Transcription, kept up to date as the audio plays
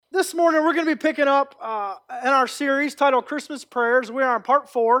This morning we're going to be picking up in our series titled Christmas Prayers. We are on part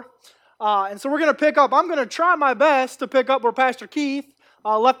 4. And so we're going to pick up, I'm going to try my best to pick up where Pastor Keith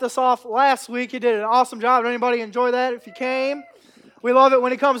left us off last week. He did an awesome job. Did anybody enjoy that if you came? We love it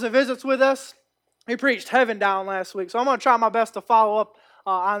when he comes and visits with us. He preached heaven down last week. So I'm going to try my best to follow up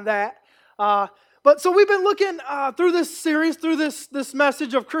on that. But so we've been looking through this series, through this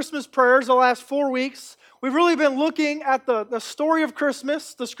message of Christmas prayers the last 4 weeks. We've really been looking at the story of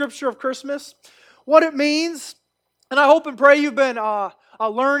Christmas, the scripture of Christmas, what it means. And I hope and pray you've been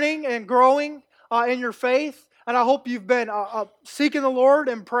learning and growing in your faith. And I hope you've been seeking the Lord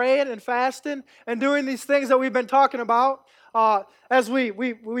and praying and fasting and doing these things that we've been talking about. As we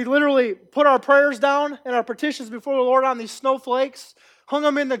literally put our prayers down and our petitions before the Lord on these snowflakes, hung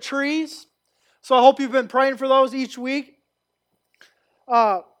them in the trees. So I hope you've been praying for those each week.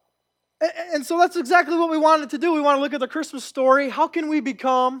 And so that's exactly what we wanted to do. We want to look at the Christmas story. How can we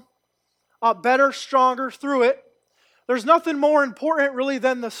become better, stronger through it? There's nothing more important really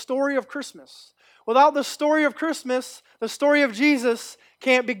than the story of Christmas. Without the story of Christmas, the story of Jesus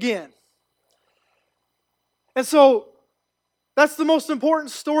can't begin. And so that's the most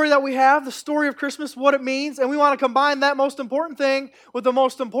important story that we have, the story of Christmas, what it means. And we want to combine that most important thing with the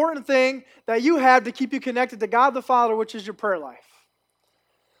most important thing that you have to keep you connected to God the Father, which is your prayer life.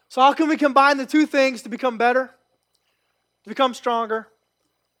 So how can we combine the two things to become better, to become stronger,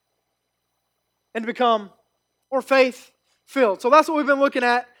 and to become more faith-filled? So that's what we've been looking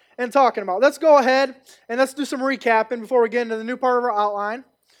at and talking about. Let's go ahead and let's do some recapping before we get into the new part of our outline.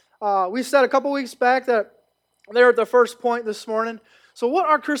 We said a couple weeks back that they're at the first point this morning. So what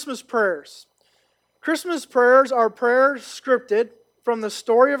are Christmas prayers? Christmas prayers are prayers scripted from the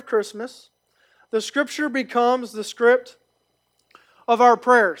story of Christmas. The scripture becomes the script of our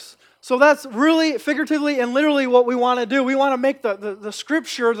prayers. So that's really figuratively and literally what we want to do. We want to make the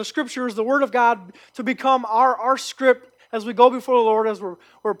scripture is the Word of God, to become our script as we go before the Lord, as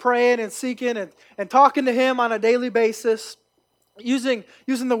we're praying and seeking and talking to Him on a daily basis, using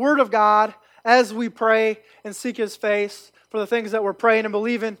the Word of God as we pray and seek His face for the things that we're praying and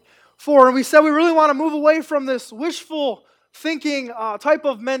believing for. And we said we really want to move away from this wishful thinking type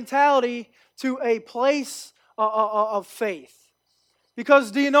of mentality to a place of faith.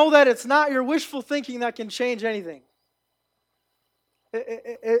 Because do you know that it's not your wishful thinking that can change anything?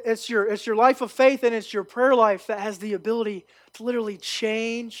 It's your life of faith and it's your prayer life that has the ability to literally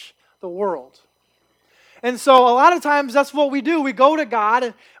change the world. And so a lot of times that's what we do. We go to God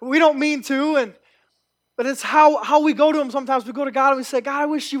and we don't mean to, but it's how we go to Him sometimes. We go to God and we say, God, I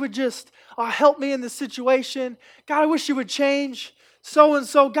wish You would just help me in this situation. God, I wish You would change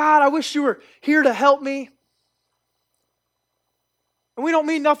so-and-so. God, I wish You were here to help me. And we don't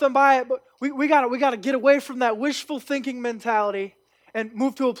mean nothing by it, but we got to get away from that wishful thinking mentality and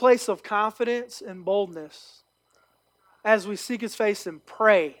move to a place of confidence and boldness as we seek His face and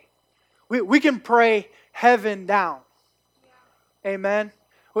pray. We can pray heaven down. Amen.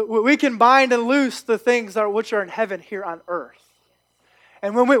 We can bind and loose the things which are in heaven here on earth.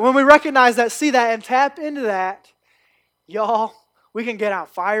 And when we recognize that, see that, and tap into that, y'all, we can get on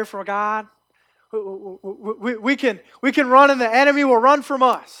fire for God. We can run and the enemy will run from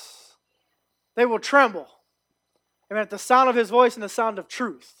us. They will tremble. Amen. At the sound of His voice and the sound of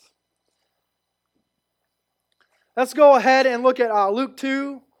truth. Let's go ahead and look at Luke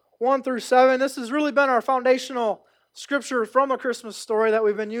 2, 1 through 7. This has really been our foundational scripture from the Christmas story that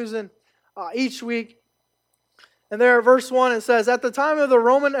we've been using each week. And there at verse 1 it says, At the time of the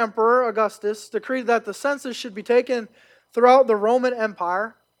Roman Emperor Augustus decreed that the census should be taken throughout the Roman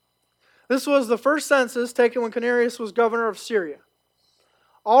Empire. This was the first census taken when Quirinius was governor of Syria.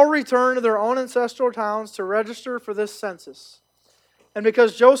 All returned to their own ancestral towns to register for this census. And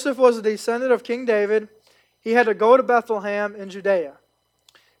because Joseph was a descendant of King David, he had to go to Bethlehem in Judea,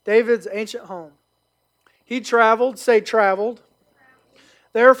 David's ancient home. He traveled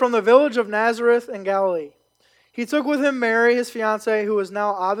there from the village of Nazareth in Galilee. He took with him Mary, his fiancée, who was now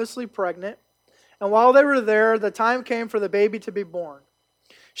obviously pregnant. And while they were there, the time came for the baby to be born.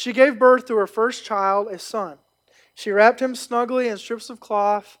 She gave birth to her first child, a son. She wrapped him snugly in strips of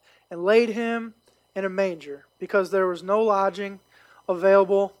cloth and laid him in a manger because there was no lodging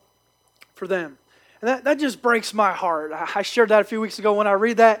available for them. And that just breaks my heart. I shared that a few weeks ago when I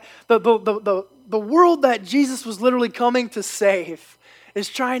read that. The world that Jesus was literally coming to save is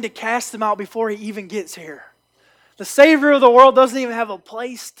trying to cast him out before he even gets here. The Savior of the world doesn't even have a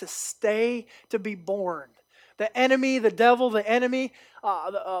place to stay, to be born. The enemy, the devil, the enemy,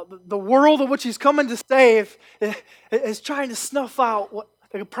 the world of which He's coming to save is trying to snuff out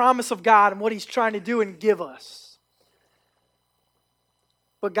the promise of God and what He's trying to do and give us.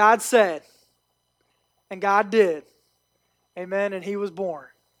 But God said, and God did. Amen, and he was born.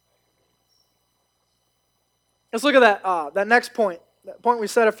 Let's look at that next point. That point we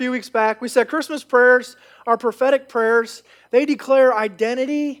said a few weeks back. We said Christmas prayers are prophetic prayers. They declare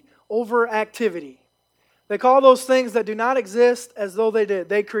identity over activity. They call those things that do not exist as though they did.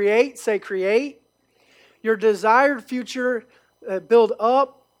 They create, say create, your desired future, build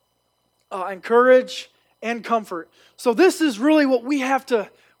up, encourage, and comfort. So this is really what we have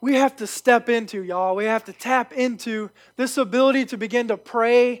to step into, y'all. We have to tap into this ability to begin to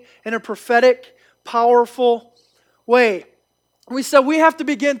pray in a prophetic, powerful way. We said we have to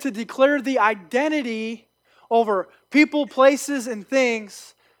begin to declare the identity over people, places, and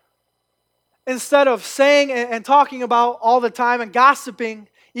things instead of saying and talking about all the time and gossiping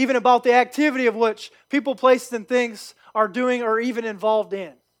even about the activity of which people, places, and things are doing or even involved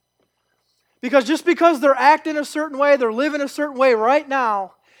in. Because just because they're acting a certain way, they're living a certain way right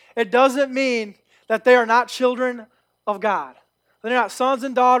now, it doesn't mean that they are not children of God. They're not sons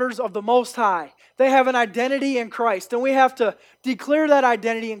and daughters of the Most High. They have an identity in Christ. And we have to declare that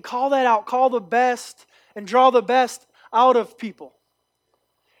identity and call that out, call the best and draw the best out of people.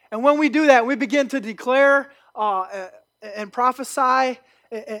 And when we do that, we begin to declare and prophesy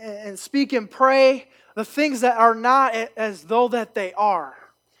and speak and pray the things that are not as though that they are.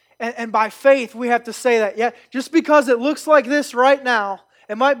 And by faith, we have to say that, yeah, just because it looks like this right now,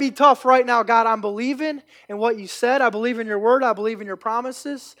 it might be tough right now. God, I'm believing in what you said. I believe in your word. I believe in your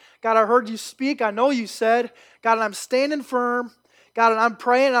promises. God, I heard you speak. I know you said. God, and I'm standing firm. God, and I'm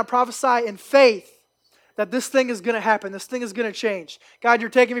praying and I prophesy in faith that this thing is going to happen. This thing is going to change. God, you're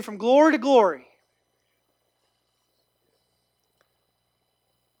taking me from glory to glory.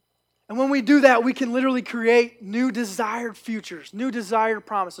 And when we do that, we can literally create new desired futures, new desired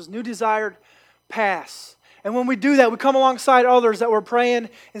promises, new desired paths. And when we do that, we come alongside others that we're praying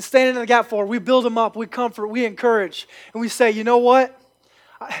and standing in the gap for. We build them up, we comfort, we encourage. And we say, you know what?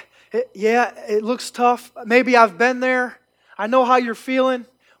 It looks tough. Maybe I've been there. I know how you're feeling,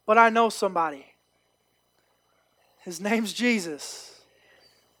 but I know somebody. His name's Jesus.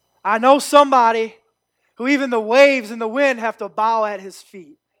 I know somebody who even the waves and the wind have to bow at his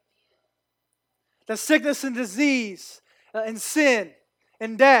feet. That sickness and disease and sin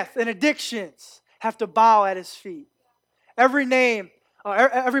and death and addictions have to bow at his feet. Every name,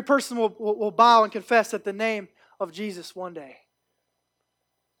 every person will bow and confess at the name of Jesus one day.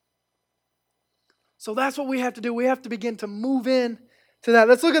 So that's what we have to do. We have to begin to move in to that.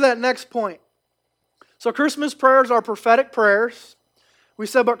 Let's look at that next point. So Christmas prayers are prophetic prayers. We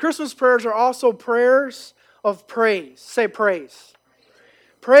said, but Christmas prayers are also prayers of praise. Say praise.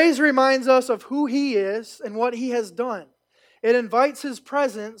 Praise reminds us of who He is and what He has done. It invites His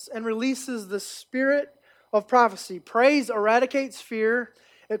presence and releases the spirit of prophecy. Praise eradicates fear,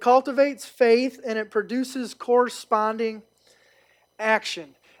 it cultivates faith, and it produces corresponding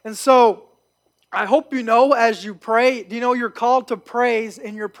action. And so, I hope you know as you pray, do you know you're called to praise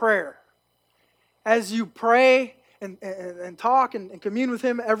in your prayer? As you pray and talk and commune with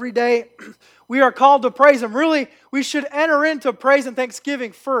Him every day, we are called to praise Him. Really, we should enter into praise and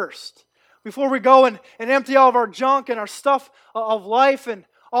thanksgiving first before we go and empty all of our junk and our stuff of life and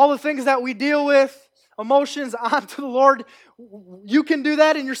all the things that we deal with, emotions, onto the Lord. You can do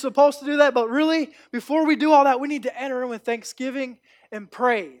that and you're supposed to do that, but really, before we do all that, we need to enter in with thanksgiving and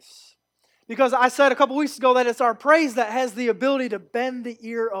praise. Because I said a couple weeks ago that it's our praise that has the ability to bend the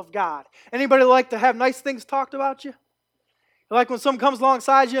ear of God. Anybody like to have nice things talked about you? Like when someone comes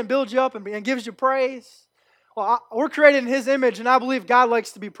alongside you and builds you up and gives you praise? Well, we're created in His image, and I believe God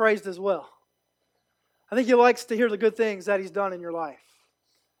likes to be praised as well. I think He likes to hear the good things that He's done in your life.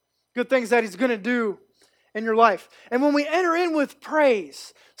 Good things that He's going to do in your life. And when we enter in with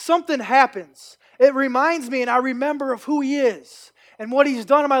praise, something happens. It reminds me and I remember of who He is and what He's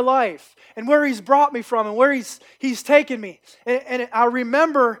done in my life and where He's brought me from and where He's taken me. And I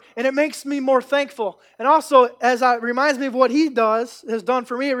remember, and it makes me more thankful. And also, as it reminds me of what He has done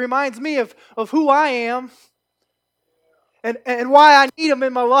for me, it reminds me of who I am and why I need Him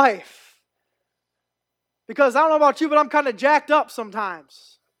in my life. Because I don't know about you, but I'm kind of jacked up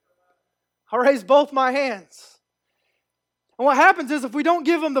sometimes. I raise both my hands. And what happens is if we don't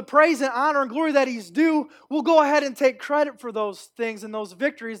give Him the praise and honor and glory that He's due, we'll go ahead and take credit for those things and those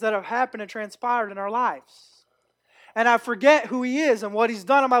victories that have happened and transpired in our lives. And I forget who He is and what He's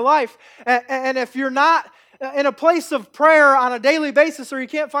done in my life. And if you're not in a place of prayer on a daily basis, or you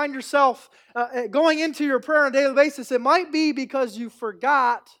can't find yourself going into your prayer on a daily basis, it might be because you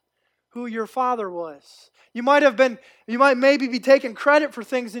forgot who your Father was. You might maybe be taking credit for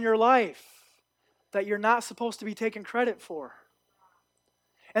things in your life that you're not supposed to be taking credit for.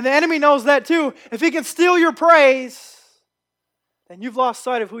 And the enemy knows that too. If he can steal your praise, then you've lost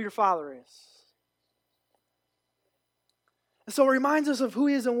sight of who your Father is. And so it reminds us of who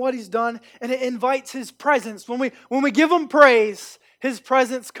He is and what He's done, and it invites His presence. When we give Him praise, His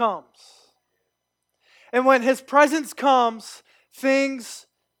presence comes. And when His presence comes, things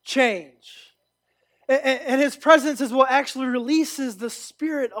change. And His presence is what actually releases the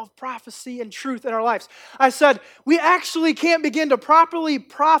spirit of prophecy and truth in our lives. I said, we actually can't begin to properly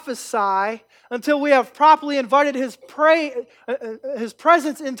prophesy until we have properly invited His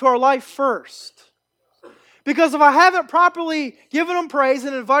presence into our life first. Because if I haven't properly given Him praise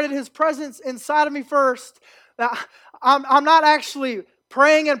and invited His presence inside of me first, I'm not actually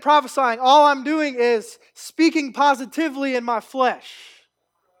praying and prophesying. All I'm doing is speaking positively in my flesh.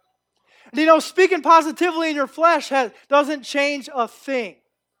 You know, speaking positively in your flesh doesn't change a thing.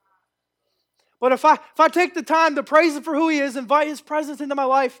 But if I take the time to praise Him for who He is, invite His presence into my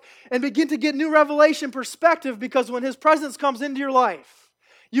life, and begin to get new revelation perspective, because when His presence comes into your life,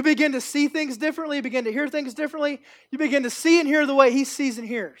 you begin to see things differently, you begin to hear things differently, you begin to see and hear the way He sees and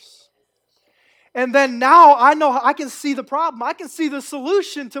hears. And then now I know I can see the problem. I can see the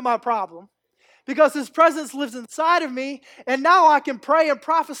solution to my problem. Because His presence lives inside of me, and now I can pray and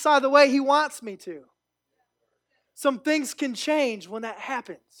prophesy the way He wants me to. Some things can change when that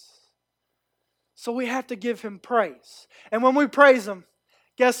happens. So we have to give Him praise. And when we praise Him,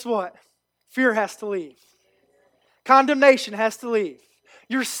 guess what? Fear has to leave. Condemnation has to leave.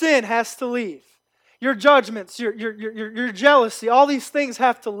 Your sin has to leave. Your judgments, your jealousy, all these things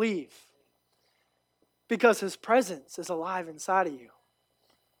have to leave. Because His presence is alive inside of you.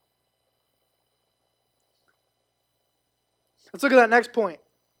 Let's look at that next point.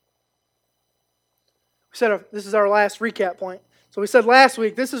 We said this is our last recap point. So we said last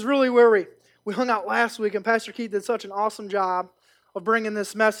week, this is really where we hung out last week, and Pastor Keith did such an awesome job of bringing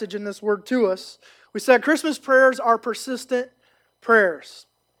this message and this word to us. We said Christmas prayers are persistent prayers.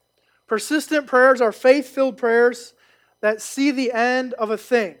 Persistent prayers are faith-filled prayers that see the end of a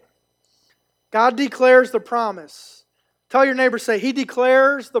thing. God declares the promise. Tell your neighbor, say, He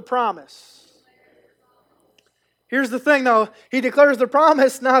declares the promise. Here's the thing though, He declares the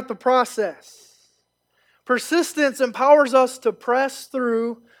promise, not the process. Persistence empowers us to press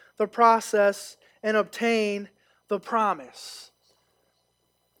through the process and obtain the promise.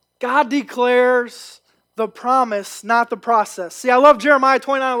 God declares the promise, not the process. See, I love Jeremiah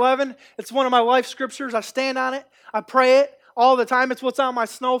 29:11. It's one of my life scriptures. I stand on it. I pray it all the time. It's what's on my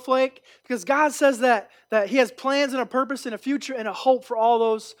snowflake. Because God says that He has plans and a purpose and a future and a hope for all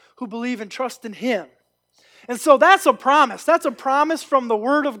those who believe and trust in Him. And so that's a promise. That's a promise from the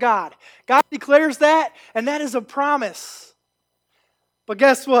Word of God. God declares that, and that is a promise. But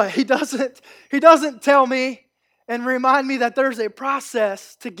guess what? He doesn't tell me and remind me that there's a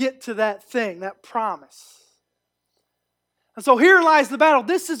process to get to that thing, that promise. And so here lies the battle.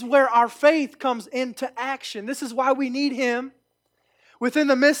 This is where our faith comes into action. This is why we need Him within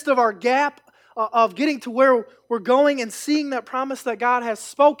the midst of our gap of getting to where we're going and seeing that promise that God has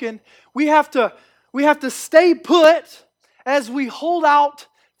spoken. We have to stay put as we hold out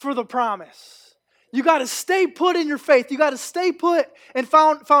for the promise. You got to stay put in your faith. You got to stay put and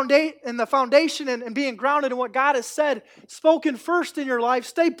in the foundation and being grounded in what God has said, spoken first in your life.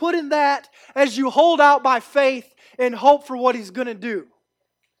 Stay put in that as you hold out by faith and hope for what He's going to do.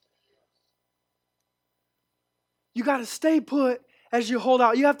 You got to stay put as you hold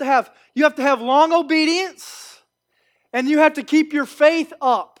out. You have to have long obedience, and you have to keep your faith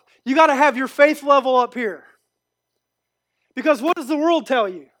up. You got to have your faith level up here. Because what does the world tell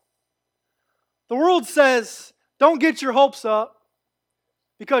you? The world says, don't get your hopes up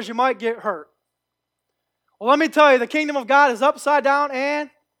because you might get hurt. Well, let me tell you, the kingdom of God is upside down and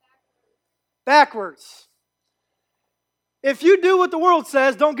backwards. If you do what the world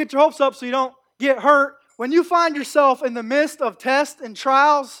says, don't get your hopes up so you don't get hurt, when you find yourself in the midst of tests and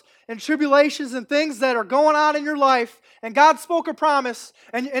trials and tribulations and things that are going on in your life, and God spoke a promise,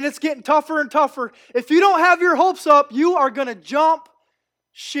 and it's getting tougher and tougher, if you don't have your hopes up, you are going to jump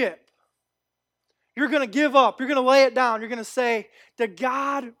ship. You're going to give up. You're going to lay it down. You're going to say, did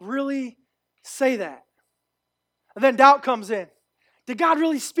God really say that? And then doubt comes in. Did God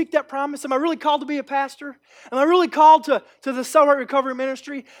really speak that promise? Am I really called to be a pastor? Am I really called to the Celebrate Recovery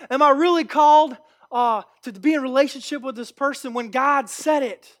Ministry? Am I really called to be in relationship with this person when God said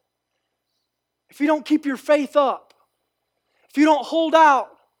it? If you don't keep your faith up, if you don't hold out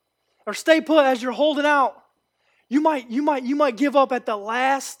or stay put as you're holding out, you might give up at the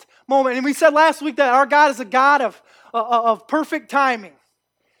last moment. And we said last week that our God is a God of perfect timing.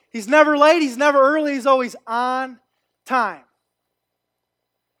 He's never late, He's never early, He's always on time.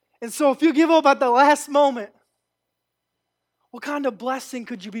 And so if you give up at the last moment, what kind of blessing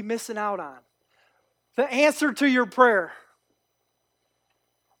could you be missing out on? The answer to your prayer.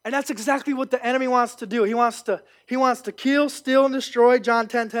 And that's exactly what the enemy wants to do. He wants to kill, steal, and destroy, John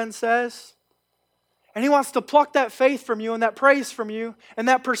 10:10 says. And he wants to pluck that faith from you and that praise from you and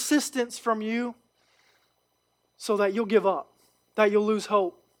that persistence from you so that you'll give up, that you'll lose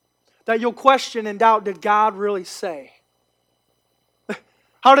hope, that you'll question and doubt, did God really say?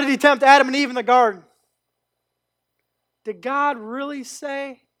 How did he tempt Adam and Eve in the garden? Did God really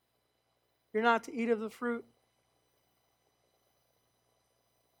say you're not to eat of the fruit?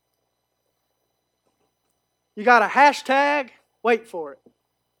 You got a hashtag, wait for it.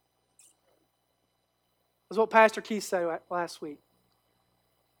 That's what Pastor Keith said last week.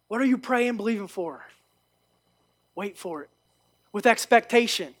 What are you praying, believing for? Wait for it. With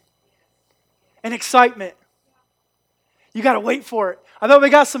expectation and excitement. You got to wait for it. I know we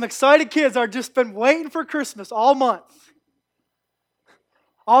got some excited kids that have just been waiting for Christmas all month.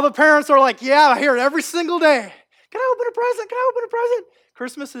 All the parents are like, yeah, I hear it every single day. Can I open a present? Can I open a present?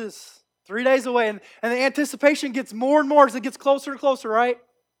 Christmas is 3 days away, and the anticipation gets more and more as it gets closer and closer, right?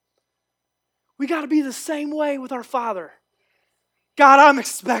 We got to be the same way with our Father. God, I'm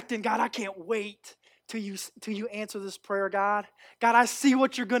expecting. God, I can't wait till you answer this prayer, God. God, I see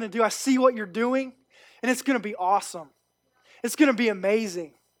what you're going to do. I see what you're doing, and it's going to be awesome. It's going to be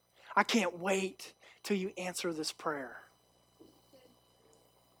amazing. I can't wait till you answer this prayer.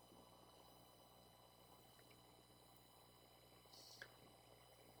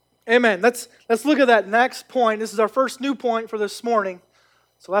 Amen. Let's look at that next point. This is our first new point for this morning.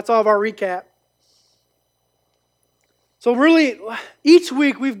 So that's all of our recap. So really, each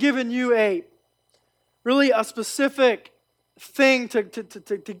week we've given you a specific thing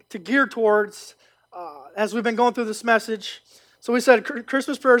to gear towards as we've been going through this message. So we said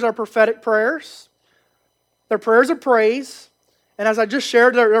Christmas prayers are prophetic prayers. They're prayers of praise. And as I just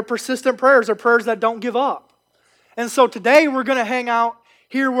shared, they're persistent prayers. They're prayers that don't give up. And so today we're going to hang out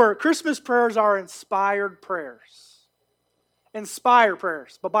here where Christmas prayers are inspired prayers. Inspired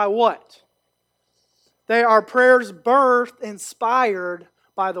prayers. But by what? They are prayers birthed, inspired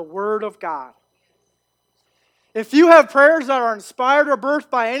by the Word of God. If you have prayers that are inspired or birthed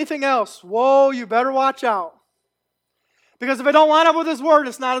by anything else, whoa, you better watch out. Because if it don't line up with His Word,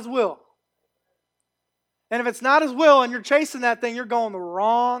 it's not His will. And if it's not His will and you're chasing that thing, you're going the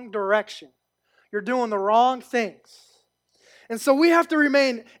wrong direction. You're doing the wrong things. And so we have to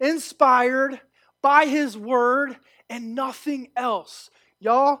remain inspired by His Word and nothing else.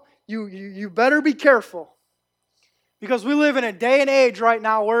 Y'all, you better be careful. Because we live in a day and age right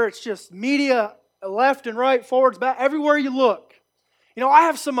now where it's just media left and right, forwards, back, everywhere you look. You know, I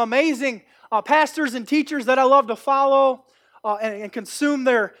have some amazing pastors and teachers that I love to follow and consume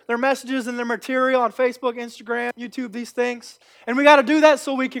their messages and their material on Facebook, Instagram, YouTube, these things. And we got to do that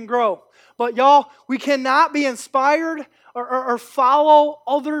so we can grow. But y'all, we cannot be inspired or follow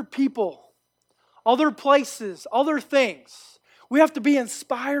other people, other places, other things. We have to be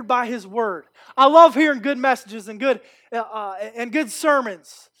inspired by His Word. I love hearing good messages and good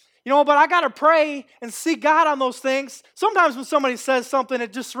sermons. You know, but I got to pray and seek God on those things. Sometimes when somebody says something,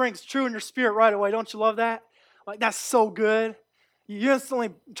 it just rings true in your spirit right away. Don't you love that? Like, that's so good. You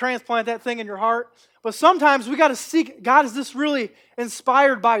instantly transplant that thing in your heart. But sometimes we got to seek, God, is this really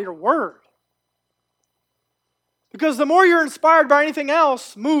inspired by your Word? Because the more you're inspired by anything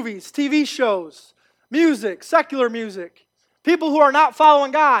else, movies, TV shows, music, secular music, people who are not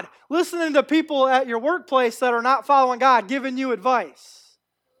following God, listening to people at your workplace that are not following God, giving you advice.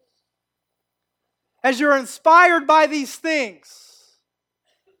 As you're inspired by these things,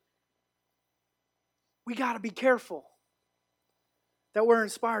 we got to be careful that we're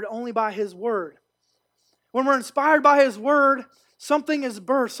inspired only by His Word. When we're inspired by His Word, something is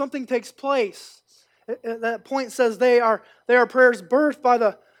birthed, something takes place. That point says they are prayers birthed by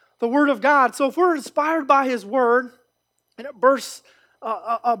the Word of God. So if we're inspired by His Word, and it bursts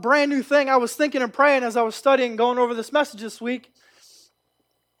a brand new thing. I was thinking and praying as I was studying, going over this message this week.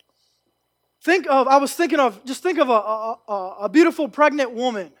 Think of a beautiful pregnant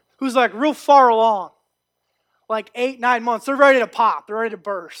woman who's like real far along, like 8-9 months. They're ready to pop. They're ready to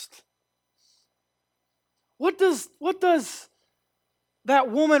burst. What does that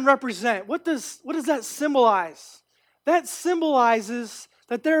woman represent? What does that symbolize? That symbolizes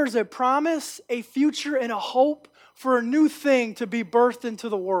that there is a promise, a future, and a hope for a new thing to be birthed into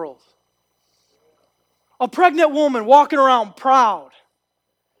the world. A pregnant woman walking around proud.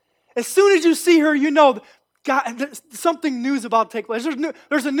 As soon as you see her, you know God, something new is about to take place.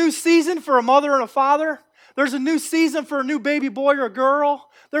 There's a new season for a mother and a father. There's a new season for a new baby boy or girl.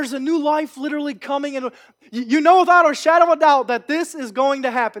 There's a new life literally coming. And you know without a shadow of a doubt that this is going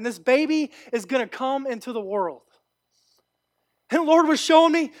to happen. This baby is going to come into the world. And the Lord was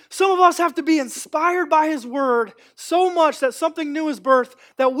showing me, some of us have to be inspired by His Word so much that something new is birthed,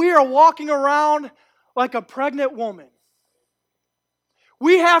 that we are walking around like a pregnant woman.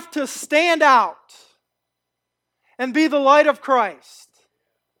 We have to stand out and be the light of Christ.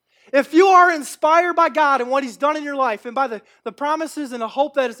 If you are inspired by God and what He's done in your life and by the promises and the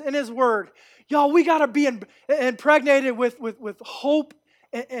hope that is in His Word, y'all, we got to be impregnated with hope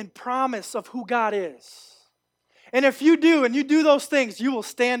and promise of who God is. And if you do, and you do those things, you will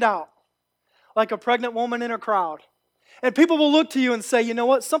stand out like a pregnant woman in a crowd. And people will look to you and say, you know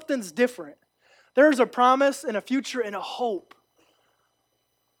what, something's different. There's a promise and a future and a hope.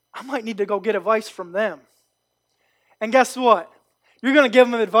 I might need to go get advice from them. And guess what? You're going to give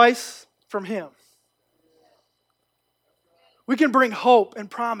them advice from Him. We can bring hope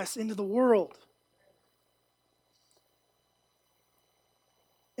and promise into the world.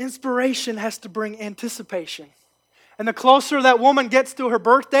 Inspiration has to bring anticipation. And the closer that woman gets to her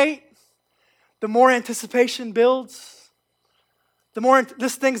birth date, the more anticipation builds. The more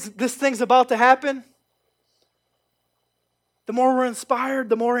this thing's about to happen. The more we're inspired,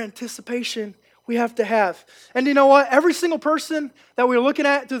 the more anticipation we have to have. And you know what? Every single person that we're looking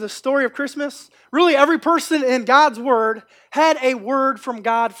at through the story of Christmas, really every person in God's Word had a word from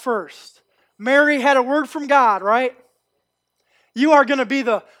God first. Mary had a word from God, right? You're going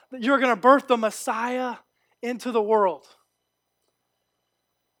to birth the Messiah into the world.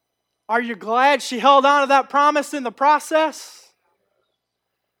 Are you glad she held on to that promise in the process?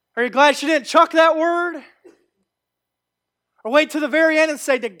 Are you glad she didn't chuck that word? Or wait to the very end and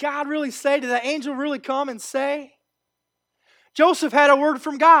say, did God really say? Did the angel really come and say? Joseph had a word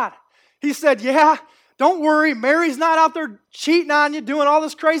from God. He said, yeah, don't worry. Mary's not out there cheating on you, doing all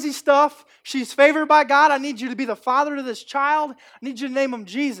this crazy stuff. She's favored by God. I need you to be the father to this child. I need you to name him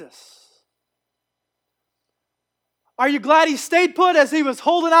Jesus. Are you glad he stayed put as he was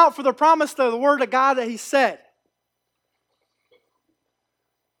holding out for the promise of the word of God that he said?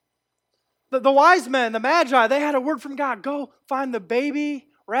 The wise men, the magi, they had a word from God. Go find the baby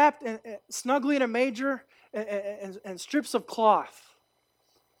wrapped snugly in a manger and strips of cloth.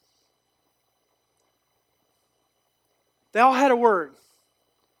 They all had a word.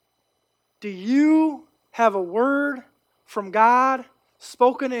 Do you have a word from God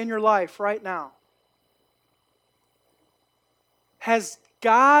spoken in your life right now? Has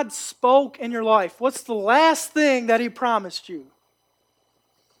God spoke in your life? What's the last thing that He promised you?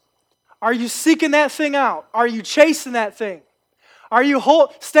 Are you seeking that thing out? Are you chasing that thing? Are you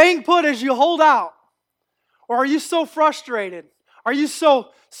staying put as you hold out? Or are you so frustrated? Are you so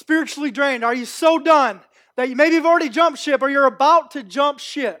spiritually drained? Are you so done that maybe you've already jumped ship or you're about to jump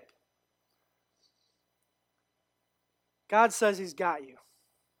ship? God says He's got you.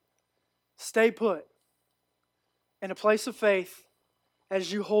 Stay put in a place of faith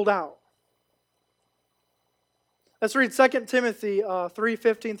as you hold out. Let's read 2 Timothy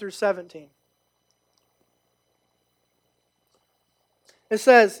 3:15 through 17. It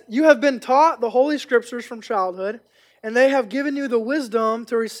says, you have been taught the Holy Scriptures from childhood, and they have given you the wisdom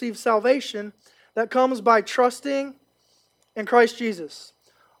to receive salvation that comes by trusting in Christ Jesus.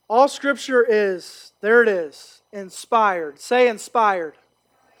 All Scripture is, there it is, inspired. Say inspired.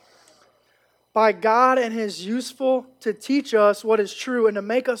 By God, and is useful to teach us what is true and to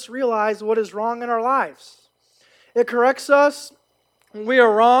make us realize what is wrong in our lives. It corrects us when we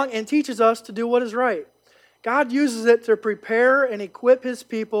are wrong and teaches us to do what is right. God uses it to prepare and equip His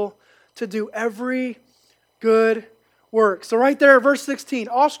people to do every good work. So right there, verse 16,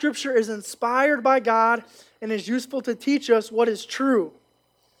 all Scripture is inspired by God and is useful to teach us what is true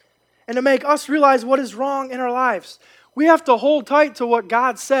and to make us realize what is wrong in our lives. We have to hold tight to what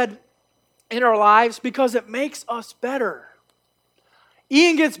God said in our lives because it makes us better.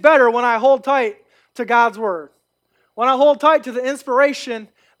 Ian gets better when I hold tight to God's Word. When I hold tight to the inspiration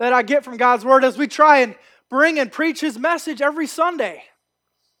that I get from God's Word as we try and bring and preach His message every Sunday.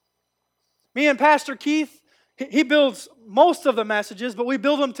 Me and Pastor Keith, he builds most of the messages, but we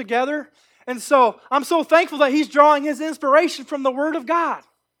build them together. And so I'm so thankful that he's drawing his inspiration from the Word of God.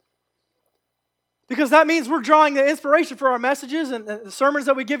 Because that means we're drawing the inspiration for our messages and the sermons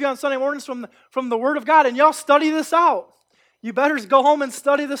that we give you on Sunday mornings from the Word of God. And y'all study this out. You better go home and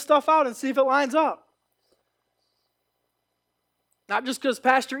study this stuff out and see if it lines up. Not just because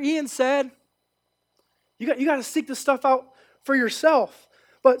Pastor Ian said. You got to seek this stuff out for yourself.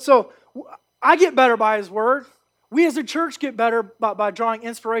 But so I get better by His Word. We as a church get better by drawing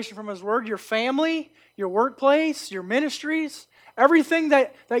inspiration from His Word. Your family, your workplace, your ministries, everything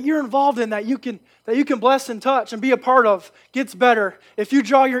that you're involved in that you can bless and touch and be a part of gets better if you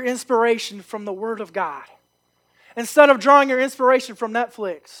draw your inspiration from the Word of God. Instead of drawing your inspiration from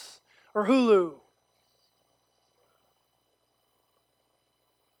Netflix or Hulu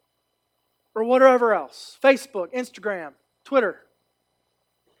or whatever else. Facebook, Instagram, Twitter.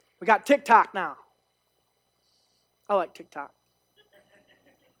 We got TikTok now. I like TikTok.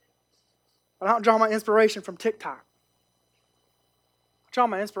 But I don't draw my inspiration from TikTok. I draw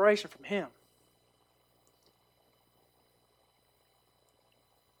my inspiration from Him.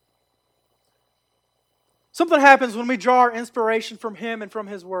 Something happens when we draw our inspiration from Him and from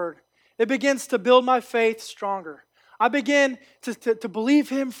His Word. It begins to build my faith stronger. I begin to believe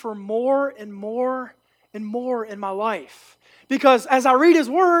Him for more and more and more in my life. Because as I read His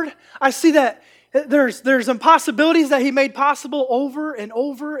Word, I see that there's impossibilities that He made possible over and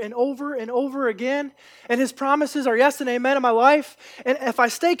over and over and over again. And His promises are yes and amen in my life. And if I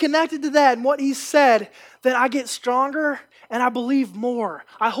stay connected to that and what He said, then I get stronger and I believe more.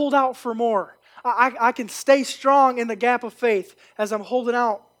 I hold out for more. I can stay strong in the gap of faith as I'm holding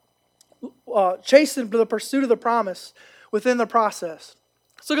out, chasing the pursuit of the promise within the process.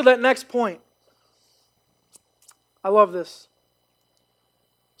 Let's look at that next point. I love this.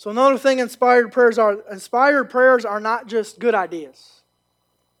 So another thing inspired prayers are not just good ideas.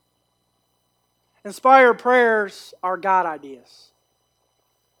 Inspired prayers are God ideas.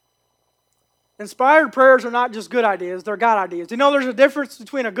 Inspired prayers are not just good ideas, they're God ideas. Do you know there's a difference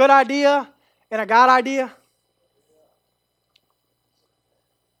between a good idea and a God idea?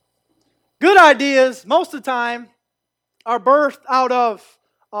 Good ideas, most of the time, are birthed out of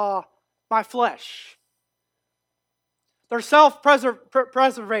my flesh. They're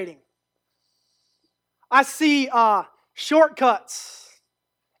self-preservating. I see shortcuts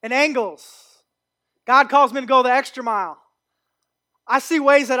and angles. God calls me to go the extra mile. I see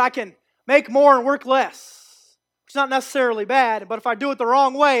ways that I can make more and work less. It's not necessarily bad, but if I do it the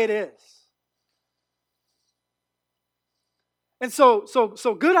wrong way, it is. And so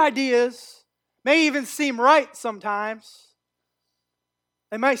good ideas may even seem right sometimes.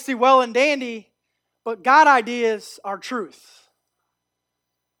 They might seem well and dandy, but God ideas are truth.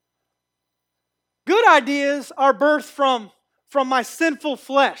 Good ideas are birthed from my sinful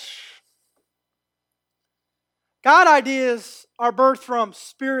flesh. God ideas are birthed from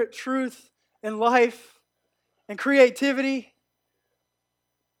spirit, truth, and life, and creativity.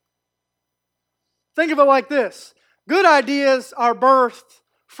 Think of it like this. Good ideas are birthed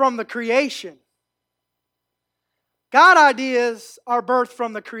from the creation. God ideas are birthed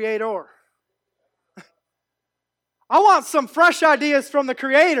from the Creator. I want some fresh ideas from the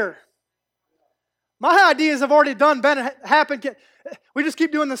Creator. My ideas have already happened. We just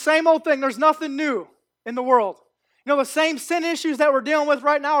keep doing the same old thing. There's nothing new in the world. You know, the same sin issues that we're dealing with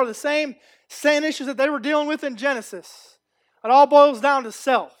right now are the same sin issues that they were dealing with in Genesis. It all boils down to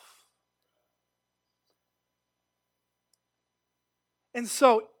self. And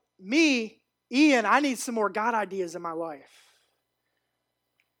so, Ian, I need some more God ideas in my life.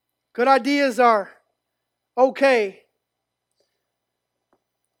 Good ideas are okay.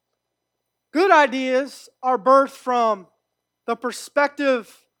 Good ideas are birthed from the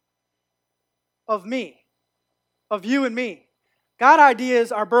perspective of me, of you and me. God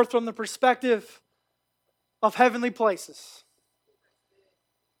ideas are birthed from the perspective of heavenly places.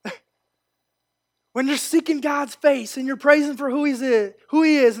 When you're seeking God's face and you're praising for who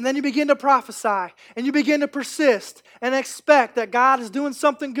He is, and then you begin to prophesy and you begin to persist and expect that God is doing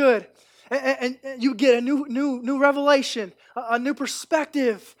something good, and you get a new revelation, a new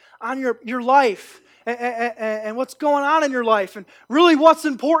perspective on your life and what's going on in your life, and really what's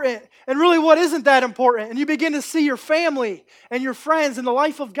important and really what isn't that important. And you begin to see your family and your friends in the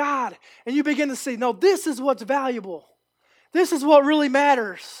life of God, and you begin to see, no, this is what's valuable. This is what really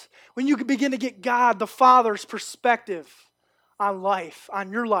matters. When you begin to get God, the Father's perspective on life,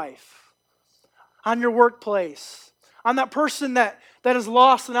 on your life, on your workplace, on that person that is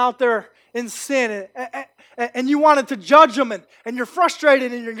lost and out there in sin, and you wanted to judge them, and you're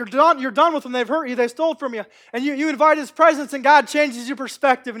frustrated, and you're done with them, they've hurt you, they stole from you, and you invite His presence, and God changes your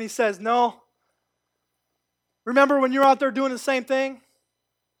perspective, and He says, no. Remember when you're out there doing the same thing?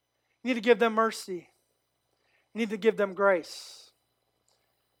 You need to give them mercy. You need to give them grace.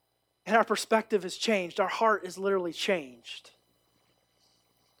 And our perspective has changed. Our heart is literally changed.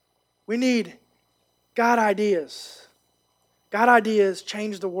 We need God ideas. God ideas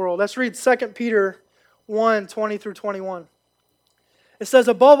change the world. Let's read 2 Peter 1, 20 through 21. It says,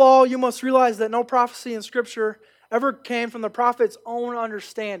 above all, you must realize that no prophecy in Scripture ever came from the prophet's own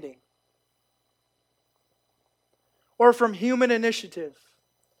understanding or from human initiative.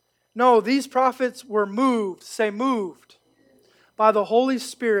 No, these prophets were moved, say moved, by the Holy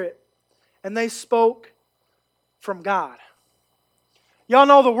Spirit, and they spoke from God. Y'all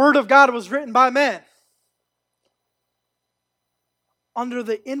know the Word of God was written by men under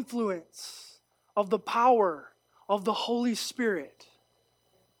the influence of the power of the Holy Spirit.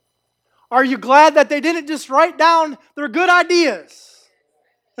 Are you glad that they didn't just write down their good ideas?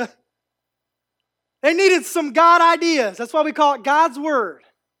 They needed some God ideas. That's why we call it God's Word.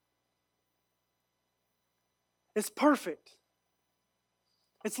 It's perfect.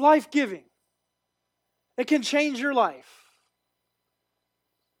 It's life-giving. It can change your life.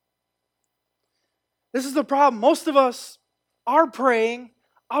 This is the problem. Most of us are praying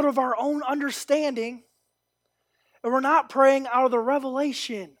out of our own understanding, and we're not praying out of the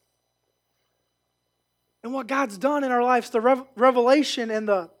revelation and what God's done in our lives, the revelation and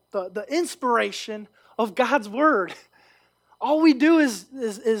the inspiration of God's Word. All we do is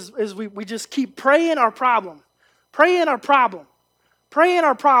we just keep praying our problem, praying our problem, praying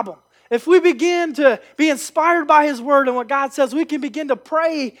our problem. If we begin to be inspired by His Word and what God says, we can begin to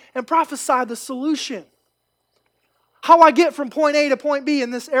pray and prophesy the solution. How I get from point A to point B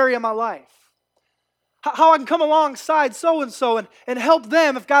in this area of my life. How I can come alongside so-and-so and help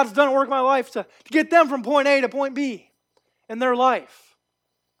them, if God's done a work in my life, to get them from point A to point B in their life.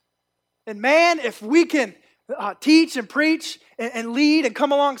 And man, if we can teach and preach and lead and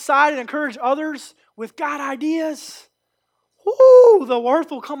come alongside and encourage others with God ideas, whoo, the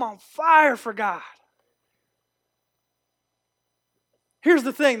earth will come on fire for God. Here's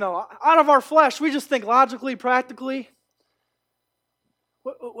the thing, though. Out of our flesh, we just think logically, practically.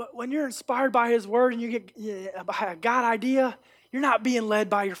 When you're inspired by His Word and you get by a God idea, you're not being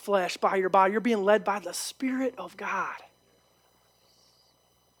led by your flesh, by your body. You're being led by the Spirit of God.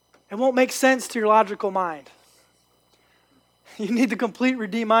 It won't make sense to your logical mind. You need the complete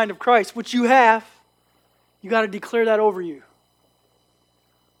redeemed mind of Christ, which you have. You got to declare that over you.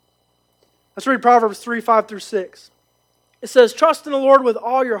 Let's read Proverbs 3, 5 through 6. It says, "Trust in the Lord with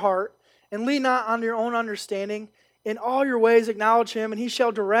all your heart, and lean not on your own understanding. In all your ways acknowledge Him, and He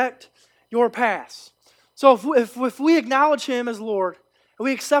shall direct your paths." So if we acknowledge Him as Lord, and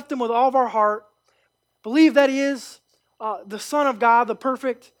we accept Him with all of our heart, believe that He is the Son of God, the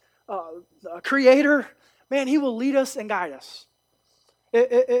perfect Creator, man, He will lead us and guide us.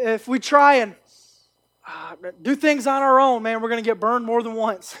 If we try and do things on our own, man, we're going to get burned more than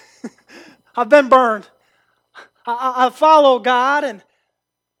once. I've been burned. I follow God, and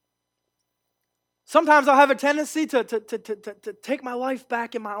sometimes I'll have a tendency to take my life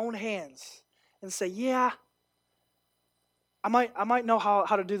back in my own hands and say, yeah, I might know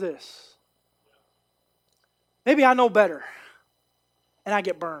how to do this. Maybe I know better, and I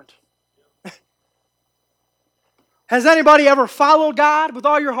get burned. Has anybody ever followed God with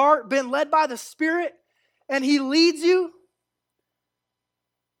all your heart, been led by the Spirit, and He leads you,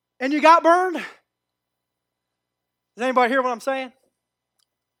 and you got burned? Does anybody hear what I'm saying?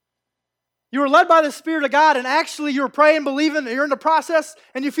 You were led by the Spirit of God, and actually you were praying, believing, and you're in the process,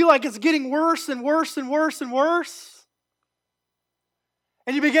 and you feel like it's getting worse and worse and worse and worse.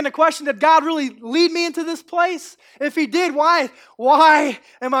 And you begin to question, did God really lead me into this place? If He did, why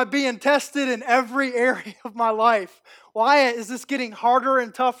am I being tested in every area of my life? Why is this getting harder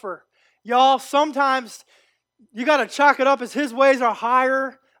and tougher? Y'all, sometimes you got to chalk it up as His ways are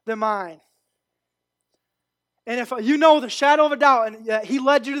higher than mine. And if you know the shadow of a doubt and He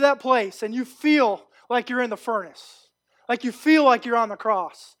led you to that place and you feel like you're in the furnace, like you feel like you're on the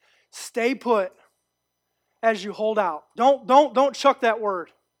cross, stay put as you hold out. Don't chuck that word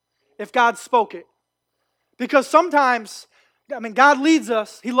if God spoke it. Because sometimes, God leads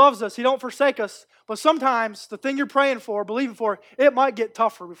us, He loves us, He don't forsake us, but sometimes the thing you're praying for, believing for, it might get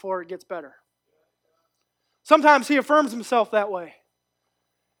tougher before it gets better. Sometimes He affirms Himself that way.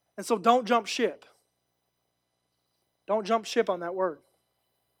 And so don't jump ship. Don't jump ship on that word.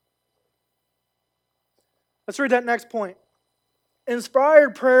 Let's read that next point.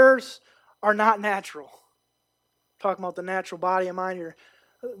 Inspired prayers are not natural. Talking about the natural body and mind here.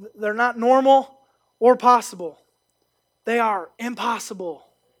 They're not normal or possible. They are impossible.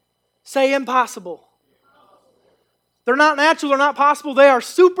 Say impossible. They're not natural, they're not possible, they are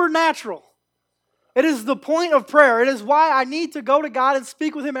supernatural. It is the point of prayer. It is why I need to go to God and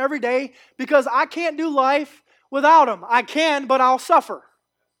speak with Him every day, because I can't do life without Him. I can, but I'll suffer.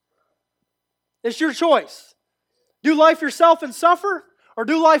 It's your choice. Do life yourself and suffer, or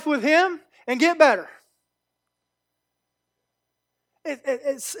do life with Him and get better.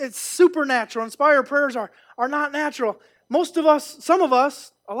 It's supernatural. Inspired prayers are not natural. Most of us, some of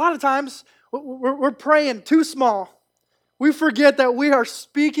us, a lot of times, we're praying too small. We forget that we are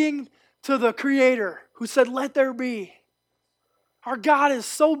speaking to the Creator who said, "Let there be." Our God is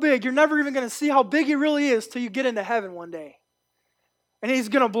so big, you're never even going to see how big He really is till you get into heaven one day. And He's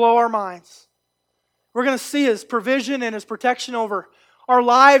going to blow our minds. We're going to see His provision and His protection over our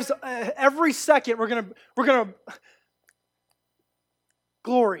lives every second. We're going to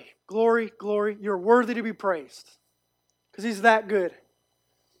glory, glory, glory. You're worthy to be praised because He's that good.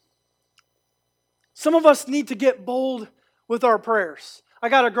 Some of us need to get bold with our prayers. I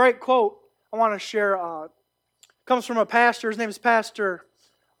got a great quote I want to share. Comes from a pastor. His name is Pastor.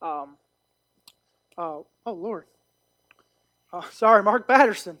 Mark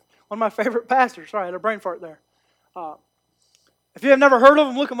Batterson, one of my favorite pastors. Sorry, I had a brain fart there. If you have never heard of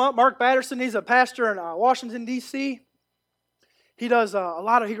him, look him up. Mark Batterson. He's a pastor in Washington D.C. He does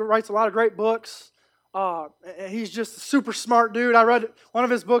He writes a lot of great books. He's just a super smart dude. I read one of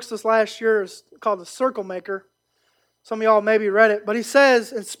his books this last year. Is called The Circle Maker. Some of y'all maybe read it, but he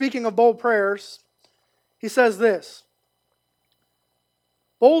says, in speaking of bold prayers, he says this: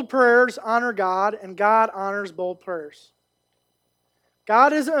 bold prayers honor God, and God honors bold prayers.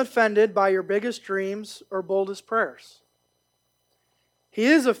 God isn't offended by your biggest dreams or boldest prayers. He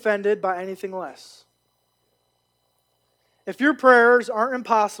is offended by anything less. If your prayers aren't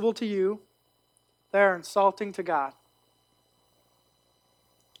impossible to you, they are insulting to God.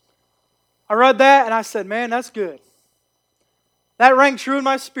 I read that and I said, man, that's good. That rang true in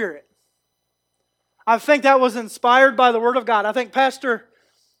my spirit. I think that was inspired by the Word of God. I think Pastor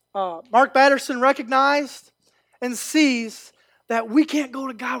Mark Batterson recognized and sees that we can't go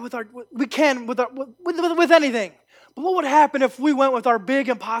to God with anything. But what would happen if we went with our big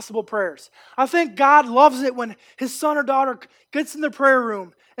impossible prayers? I think God loves it when His son or daughter gets in the prayer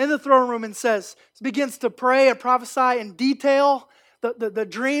room, in the throne room, and begins to pray and prophesy in detail the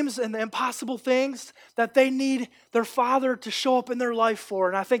dreams and the impossible things that they need their Father to show up in their life for.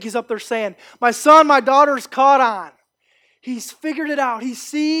 And I think He's up there saying, my son, my daughter's caught on. He's figured it out. He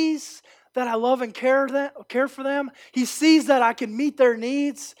sees that I love and care for them. He sees that I can meet their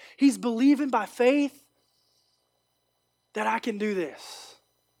needs. He's believing by faith that I can do this.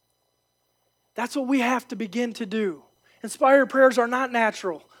 That's what we have to begin to do. Inspired prayers are not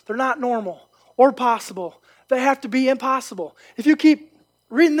natural. They're not normal or possible. They have to be impossible. If you keep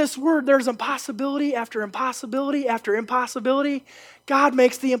reading this word, there's impossibility after impossibility after impossibility. God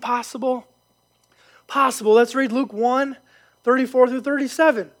makes the impossible possible. Let's read Luke 1, 34 through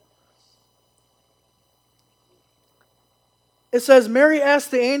 37. It says, Mary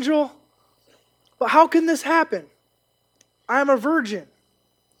asked the angel, but how can this happen? I am a virgin.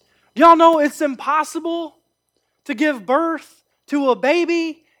 Do y'all know it's impossible to give birth to a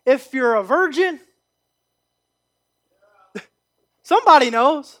baby if you're a virgin? Somebody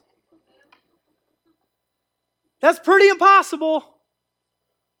knows. That's pretty impossible.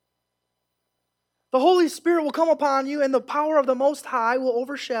 The Holy Spirit will come upon you, and the power of the Most High will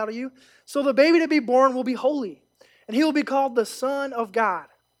overshadow you. So the baby to be born will be holy, and he will be called the Son of God.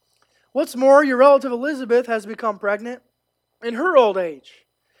 What's more, your relative Elizabeth has become pregnant in her old age.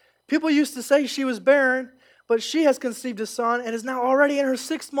 People used to say she was barren, but she has conceived a son and is now already in her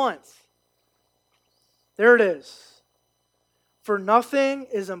 6th month. There it is. For nothing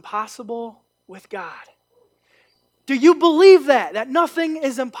is impossible with God. Do you believe that? That nothing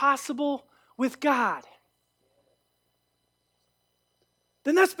is impossible with God?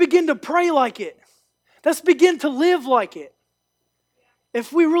 Then let's begin to pray like it. Let's begin to live like it.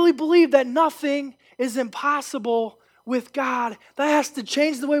 If we really believe that nothing is impossible with God, that has to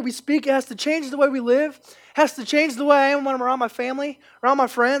change the way we speak. It has to change the way we live. It has to change the way I am when I'm around my family, around my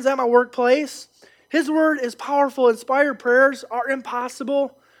friends, at my workplace. His word is powerful. Inspired prayers are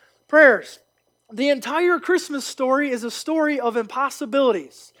impossible prayers. The entire Christmas story is a story of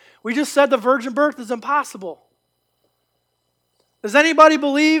impossibilities. We just said the virgin birth is impossible. Does anybody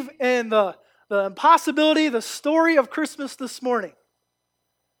believe in the impossibility, the story of Christmas this morning?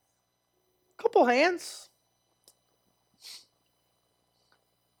 Couple hands.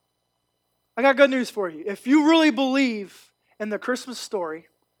 I got good news for you. If you really believe in the Christmas story,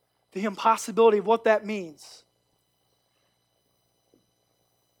 the impossibility of what that means,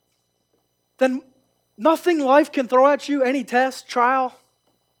 then nothing life can throw at you, any test, trial,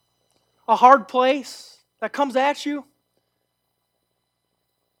 a hard place that comes at you,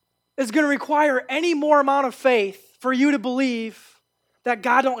 is going to require any more amount of faith for you to believe that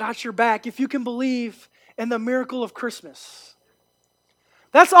God don't got your back if you can believe in the miracle of Christmas.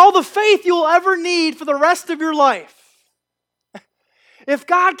 That's all the faith you'll ever need for the rest of your life. If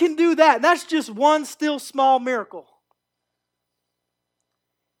God can do that, and that's just one still small miracle.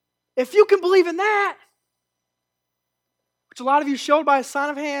 If you can believe in that, which a lot of you showed by a sign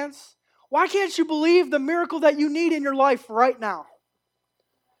of hands, why can't you believe the miracle that you need in your life right now?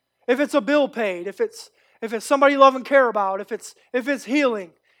 If it's a bill paid, if it's somebody you love and care about, if it's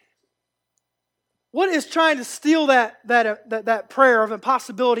healing. What is trying to steal that prayer of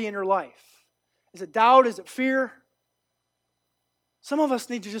impossibility in your life? Is it doubt? Is it fear? Some of us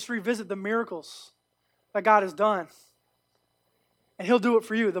need to just revisit the miracles that God has done. And He'll do it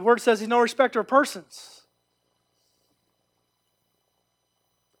for you. The Word says He's no respecter of persons.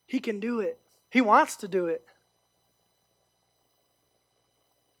 He can do it. He wants to do it.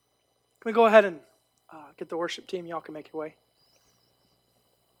 Can we go ahead and get the worship team? Y'all can make your way.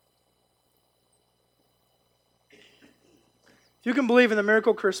 If you can believe in the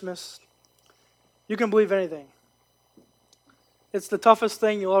miracle Christmas, you can believe anything. It's the toughest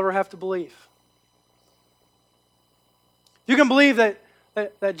thing you'll ever have to believe. You can believe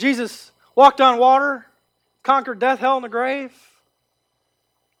that Jesus walked on water, conquered death, hell, and the grave.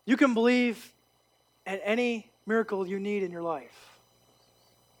 You can believe in any miracle you need in your life.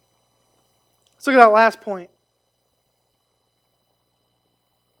 Let's look at that last point.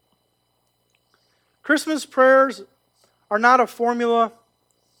 Christmas prayers are not a formula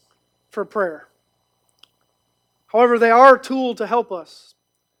for prayer. However, they are a tool to help us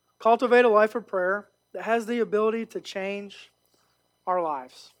cultivate a life of prayer that has the ability to change our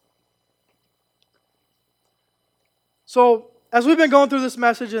lives. So, as we've been going through this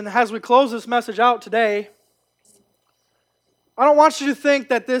message and as we close this message out today, I don't want you to think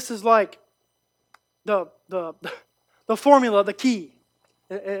that this is like the formula, the key.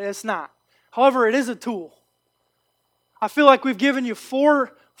 It's not. However, it is a tool. I feel like we've given you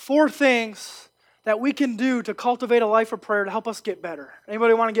four things that we can do to cultivate a life of prayer to help us get better.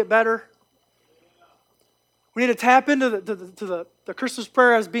 Anybody want to get better? We need to tap into the Christmas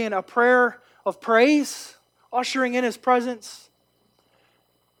prayer as being a prayer of praise, ushering in His presence.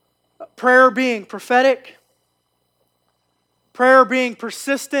 Prayer being prophetic. Prayer being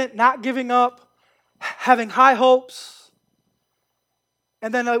persistent, not giving up, having high hopes.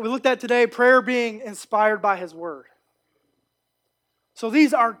 And then we looked at today, prayer being inspired by His Word. So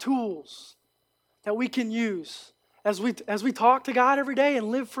these are tools that we can use as we talk to God every day and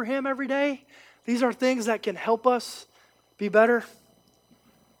live for Him every day. These are things that can help us be better.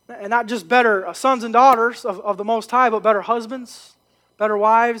 And not just better sons and daughters of the Most High, but better husbands, better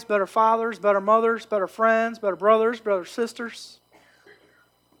wives, better fathers, better mothers, better friends, better brothers, better sisters.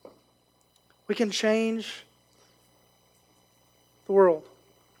 We can change the world.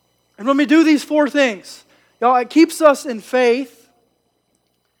 And when we do these four things, y'all, it keeps us in faith.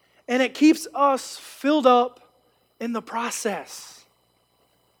 And it keeps us filled up in the process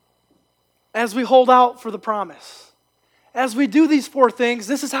as we hold out for the promise. As we do these four things,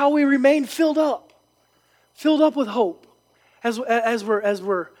 this is how we remain filled up with hope. As we're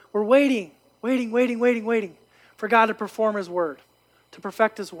waiting for God to perform His Word, to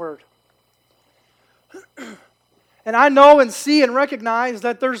perfect His Word. And I know and see and recognize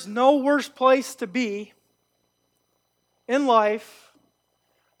that there's no worse place to be in life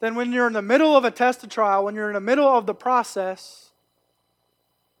than when you're in the middle of a test, a trial, when you're in the middle of the process,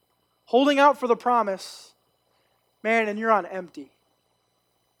 holding out for the promise, man, and you're on empty.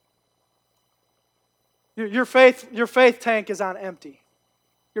 Your faith tank is on empty.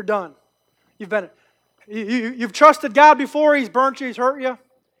 You're done. You've trusted God before. He's burnt you. He's hurt you.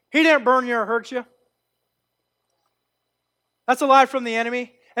 He didn't burn you or hurt you. That's a lie from the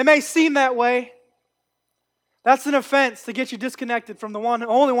enemy. It may seem that way. That's an offense to get you disconnected from the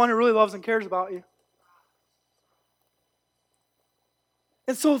only one who really loves and cares about you.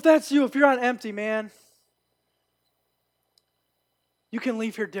 And so if that's you, if you're on empty, man, you can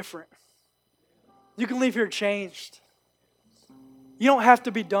leave here different. You can leave here changed. You don't have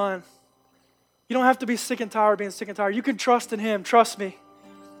to be done. You don't have to be sick and tired of being sick and tired. You can trust in Him. Trust me.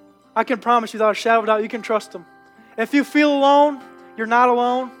 I can promise you without a shadow of a doubt, you can trust Him. If you feel alone, you're not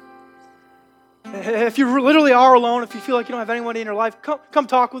alone. If you literally are alone, if you feel like you don't have anyone in your life, come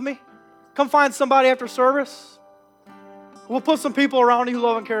talk with me. Come find somebody after service. We'll put some people around you who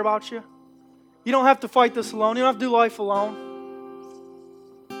love and care about you. You don't have to fight this alone. You don't have to do life alone.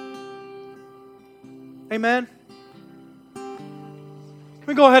 Amen? Can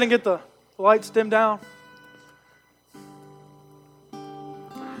we go ahead and get the lights dimmed down?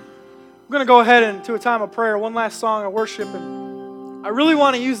 We're going to go ahead into a time of prayer, one last song of worship. And I really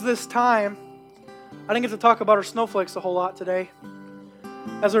want to use this time. I didn't get to talk about our snowflakes a whole lot today.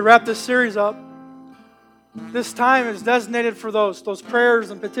 As we wrap this series up, this time is designated for those prayers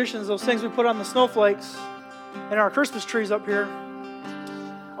and petitions, those things we put on the snowflakes and our Christmas trees up here.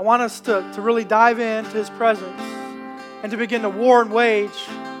 I want us to really dive into His presence and to begin to war and wage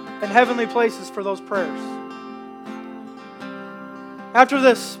in heavenly places for those prayers. After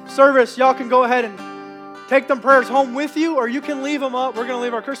this service, y'all can go ahead and take them prayers home with you, or you can leave them up. We're going to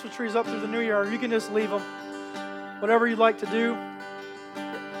leave our Christmas trees up through the new year, or you can just leave them. Whatever you'd like to do,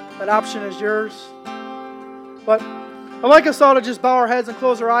 that option is yours. But I'd like us all to just bow our heads and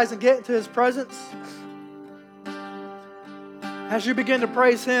close our eyes and get into His presence. As you begin to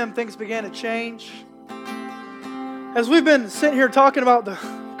praise Him, things begin to change. As we've been sitting here talking about the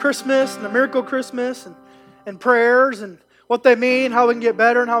Christmas and the miracle Christmas and prayers and what they mean, how we can get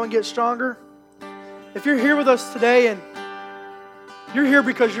better and how we can get stronger. If you're here with us today and you're here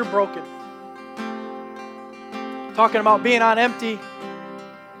because you're broken, talking about being on empty,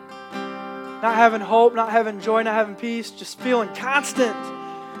 not having hope, not having joy, not having peace, just feeling constant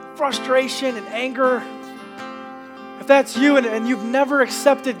frustration and anger. If that's you and you've never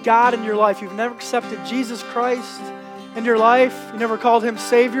accepted God in your life, you've never accepted Jesus Christ in your life, you never called Him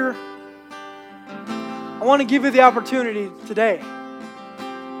Savior, I want to give you the opportunity today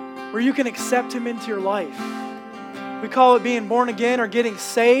where you can accept Him into your life. We call it being born again or getting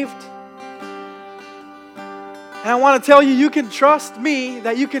saved. And I want to tell you, you can trust me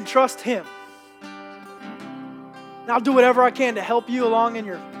that you can trust Him. And I'll do whatever I can to help you along in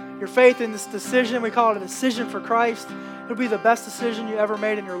your faith in this decision. We call it a decision for Christ. It'll be the best decision you ever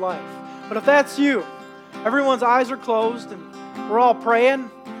made in your life. But if that's you, everyone's eyes are closed and we're all praying.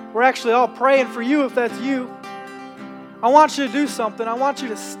 We're actually all praying for you if that's you. I want you to do something. I want you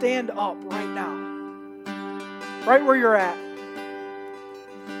to stand up right now. Right where you're at.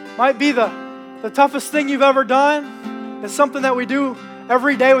 Might be the toughest thing you've ever done. It's something that we do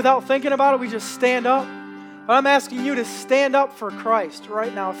every day without thinking about it. We just stand up. But I'm asking you to stand up for Christ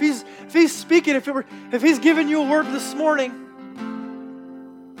right now. If He's speaking, if He's giving you a word this morning,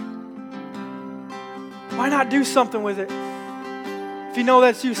 why not do something with it? If you know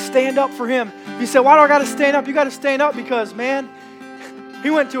that's you, stand up for Him. If you say, why do I got to stand up? You got to stand up because, man, He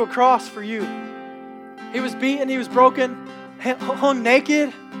went to a cross for you. He was beaten, He was broken, hung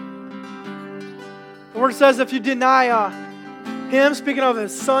naked. The Word says if you deny Him, speaking of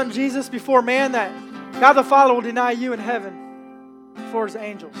His Son, Jesus, before man, that God the Father will deny you in heaven before His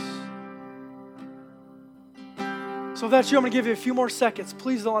angels. So if that's you, I'm going to give you a few more seconds.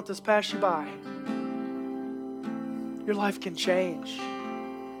 Please don't let this pass you by. Your life can change.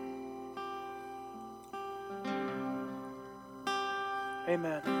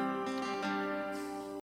 Amen.